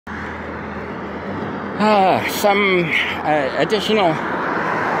Some additional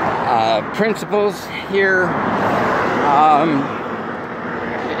principles here.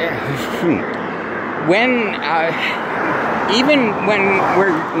 Even when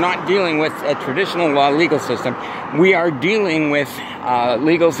we're not dealing with a traditional law legal system, we are dealing with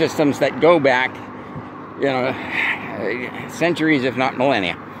legal systems that go back, centuries, if not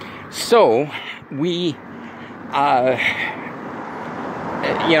millennia. So we,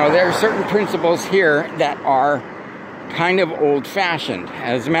 there are certain principles here that are kind of old-fashioned.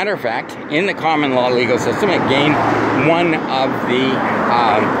 As a matter of fact, in the common law legal system, again, one of the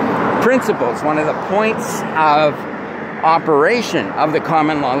principles, one of the points of operation of the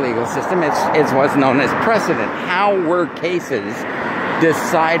common law legal system is what's known as precedent. How were cases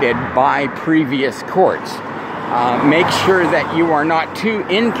decided by previous courts? Make sure that you are not too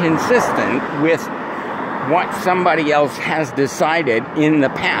inconsistent with what somebody else has decided in the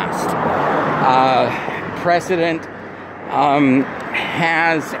past. Precedent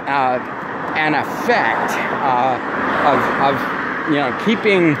has an effect of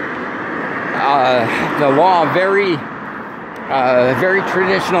keeping the law very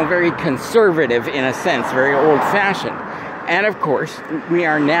traditional, very conservative in a sense, very old-fashioned. And of course, we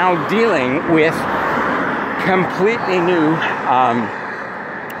are now dealing with completely new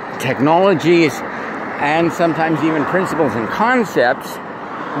technologies and sometimes even principles and concepts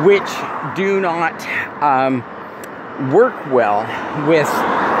which do not work well with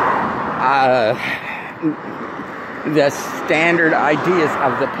the standard ideas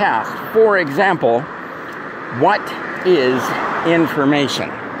of the past. For example, what is information?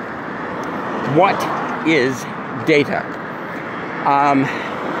 What is data?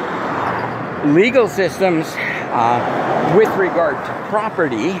 Legal systems with regard to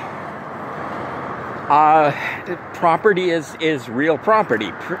property, property is real property.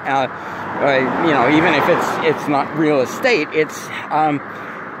 Even if it's not real estate, it's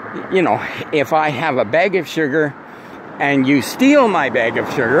if I have a bag of sugar and you steal my bag of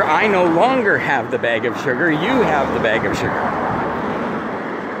sugar, I no longer have the bag of sugar, you have the bag of sugar.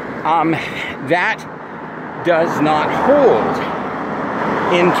 That does not hold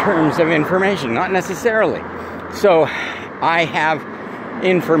in terms of information, not necessarily. So I have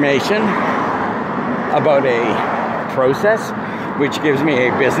information about a process which gives me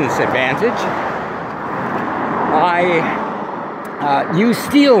a business advantage. You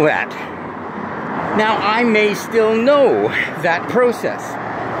steal that. Now, I may still know that process.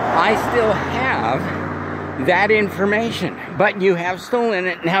 I still have that information, but you have stolen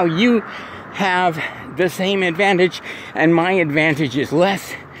it. Now you have the same advantage, and my advantage is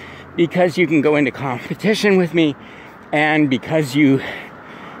less because you can go into competition with me, and because you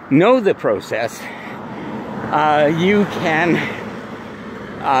know the process, you can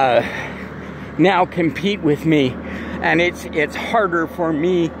now compete with me, and it's harder for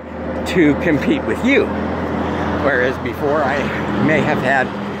me to compete with you, whereas before I may have had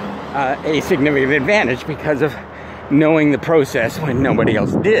a significant advantage because of knowing the process when nobody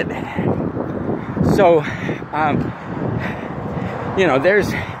else did. So,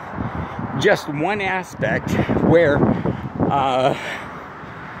 there's just one aspect where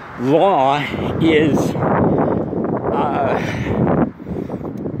law is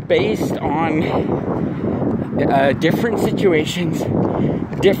based on different situations,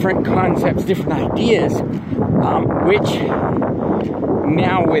 different concepts, different ideas, which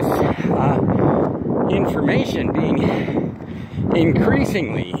now with information being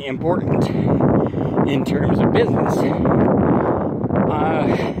increasingly important in terms of business,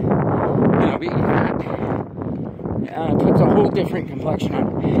 puts a whole different complexion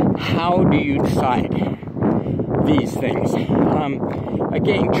on how do you decide these things.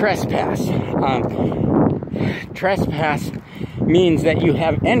 Again, trespass. Trespass means that you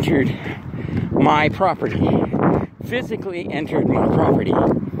have entered my property, physically entered my property.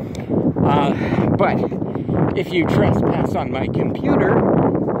 But if you trespass on my computer,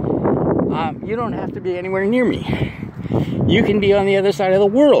 you don't have to be anywhere near me. You can be on the other side of the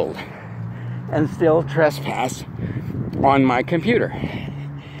world and still trespass on my computer.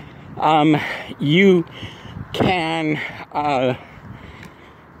 You can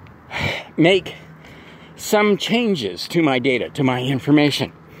make some changes to my data, to my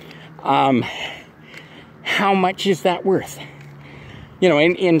information. How much is that worth?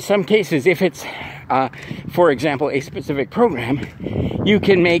 In some cases, if it's, for example, a specific program, you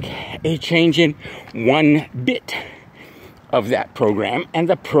can make a change in 1 bit of that program, and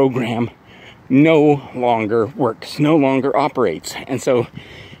the program no longer works, no longer operates. And so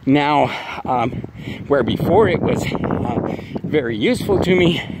now, where before it was very useful to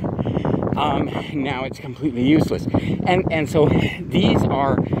me now it's completely useless. And so these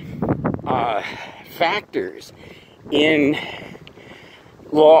are factors in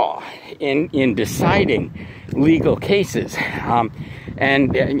law, in deciding legal cases,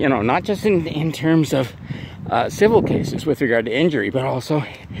 and you know, not just in terms of civil cases with regard to injury, but also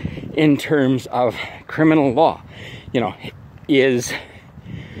in terms of criminal law. You know, is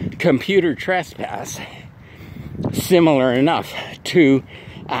computer trespass similar enough to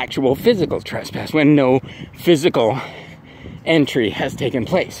actual physical trespass when no physical entry has taken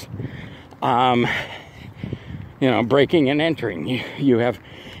place? You know, breaking and entering. You have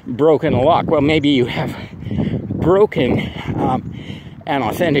broken a lock. Well, maybe you have broken an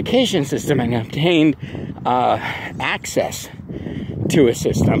authentication system and obtained access to a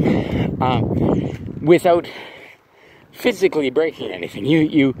system without physically breaking anything.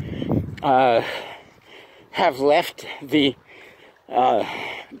 You have left the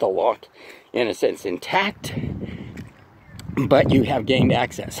lock, in a sense, intact, but you have gained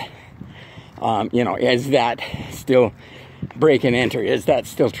access. You know, is that still break and enter? Is that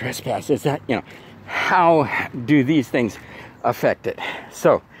still trespass? Is that, you know, how do these things affect it?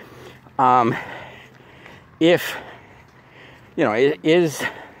 So, if, you know, is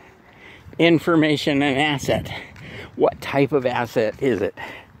information an asset? What type of asset is it?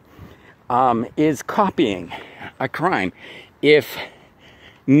 Is copying a crime if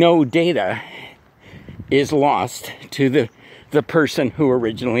no data is lost to the person who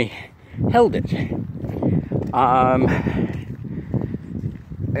originally held it?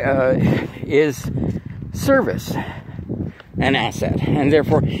 Is service an asset, and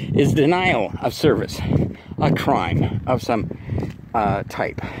therefore is denial of service a crime of some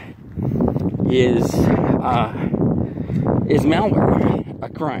type? Is malware a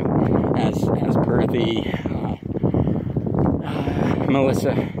crime, as per the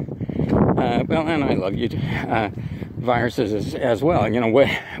Melissa, well, and I love you, viruses as well? You know,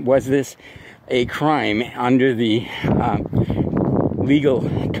 was this a crime under the legal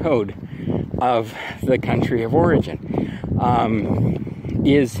code of the country of origin?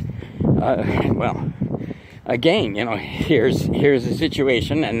 Well, again, you know, here's a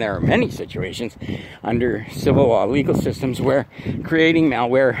situation, and there are many situations under civil law legal systems where creating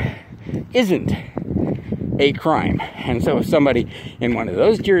malware isn't a crime. And so if somebody in one of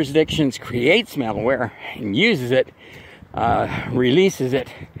those jurisdictions creates malware and uses it, releases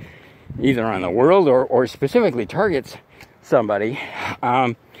it either on the world or specifically targets somebody,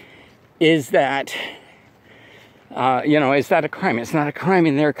 is that, you know, is that a crime? It's not a crime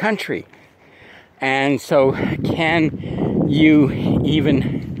in their country. And so can you even,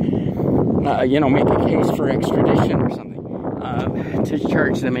 you know, make a case for extradition or something to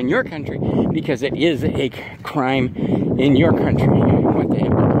charge them in your country, because it is a crime in your country, what they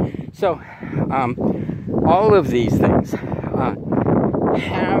have done. So all of these things have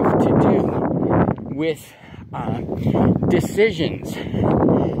to do with decisions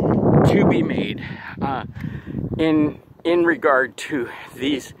to be made in regard to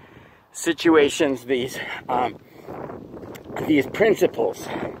these situations, these principles,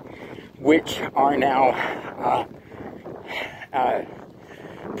 which are now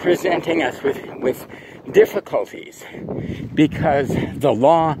presenting us with difficulties, because the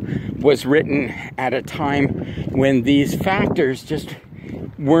law was written at a time when these factors just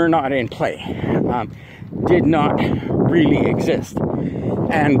were not in play, did not really exist.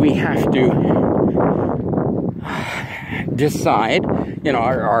 And we have to decide, you know,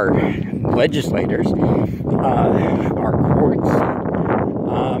 our legislators, our courts,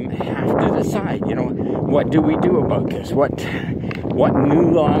 have to decide, you know, what do we do about this? What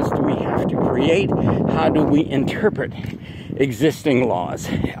new laws do we have to create? How do we interpret existing laws?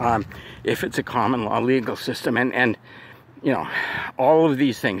 If it's a common law legal system, and you know, all of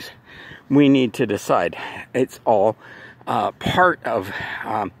these things we need to decide. It's all part of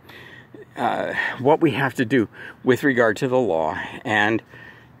what we have to do with regard to the law and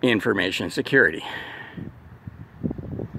information security.